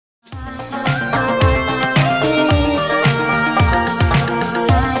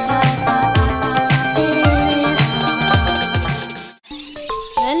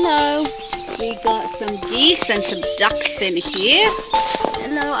geese and some ducks in here.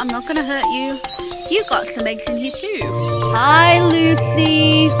 Hello, I'm not gonna hurt you. You got some eggs in here too. Hi,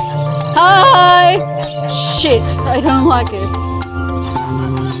 Lucy. Hi. Shit, I don't like this.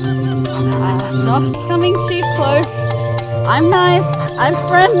 I'm not coming too close. I'm nice. I'm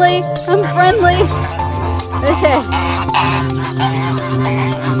friendly. I'm friendly. Okay.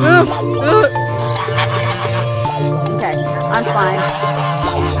 Okay, I'm fine.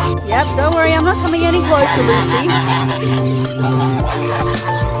 Yep, don't worry, I'm not coming any closer, Lucy.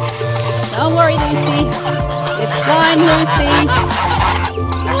 Don't worry, Lucy. It's fine, Lucy.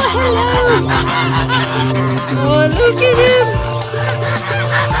 Oh, hello. Oh, look at him.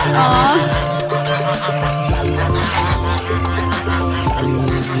 Aw.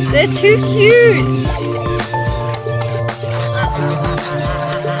 They're too cute.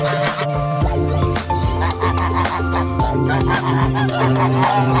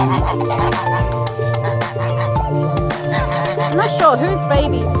 I'm not sure, whose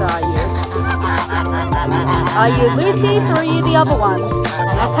babies are you? Are you Lucy's or are you the other ones?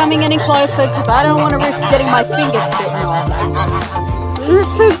 I'm not coming any closer because I don't want to risk getting my fingers bitten off. They're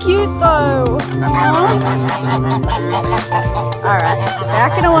so cute though. Alright,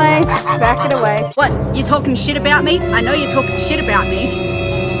 backing away, backing away. What, you talking shit about me? I know you're talking shit about me.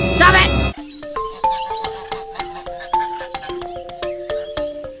 Stop it!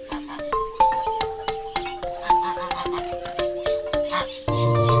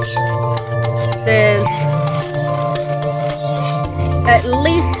 There's at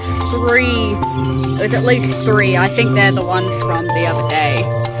least three. There's at least three. I think they're the ones from the other day.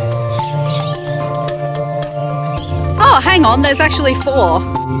 Oh, hang on. There's actually four.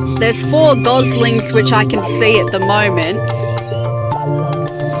 There's four goslings which I can see at the moment.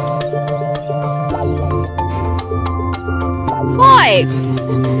 Why?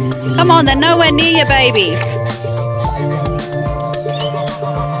 Come on, they're nowhere near your babies.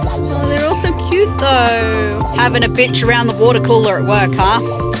 Cute though. Having a bitch around the water cooler at work, huh?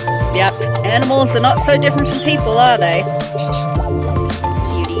 Yep. Animals are not so different from people, are they?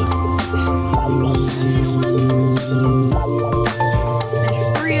 Cuties. There's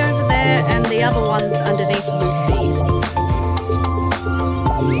three over there and the other one's underneath Lucy.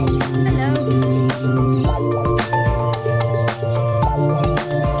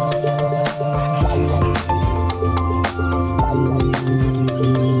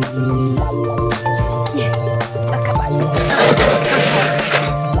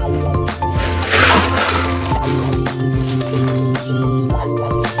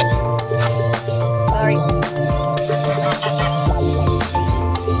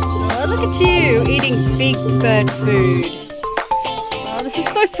 You eating big bird food. Oh, this is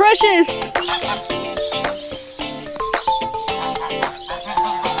so precious.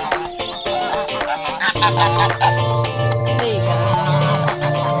 There you go.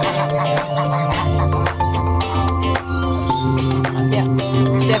 Yeah,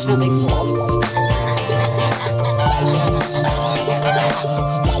 definitely four.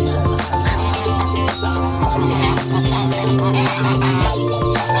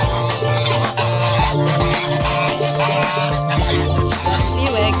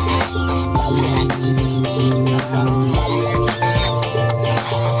 Few eggs.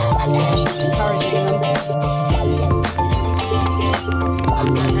 She's encouraging them.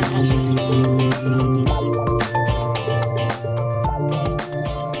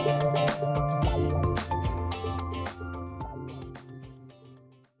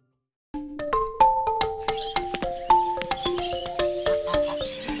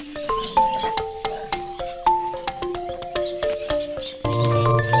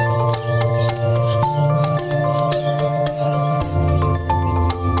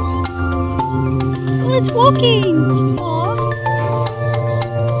 It's walking. Aww.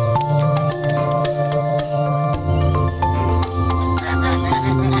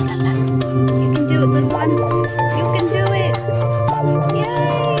 You can do it, little one. You can do it.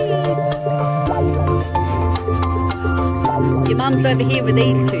 Yay! Your mum's over here with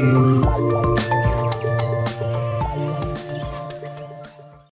these two.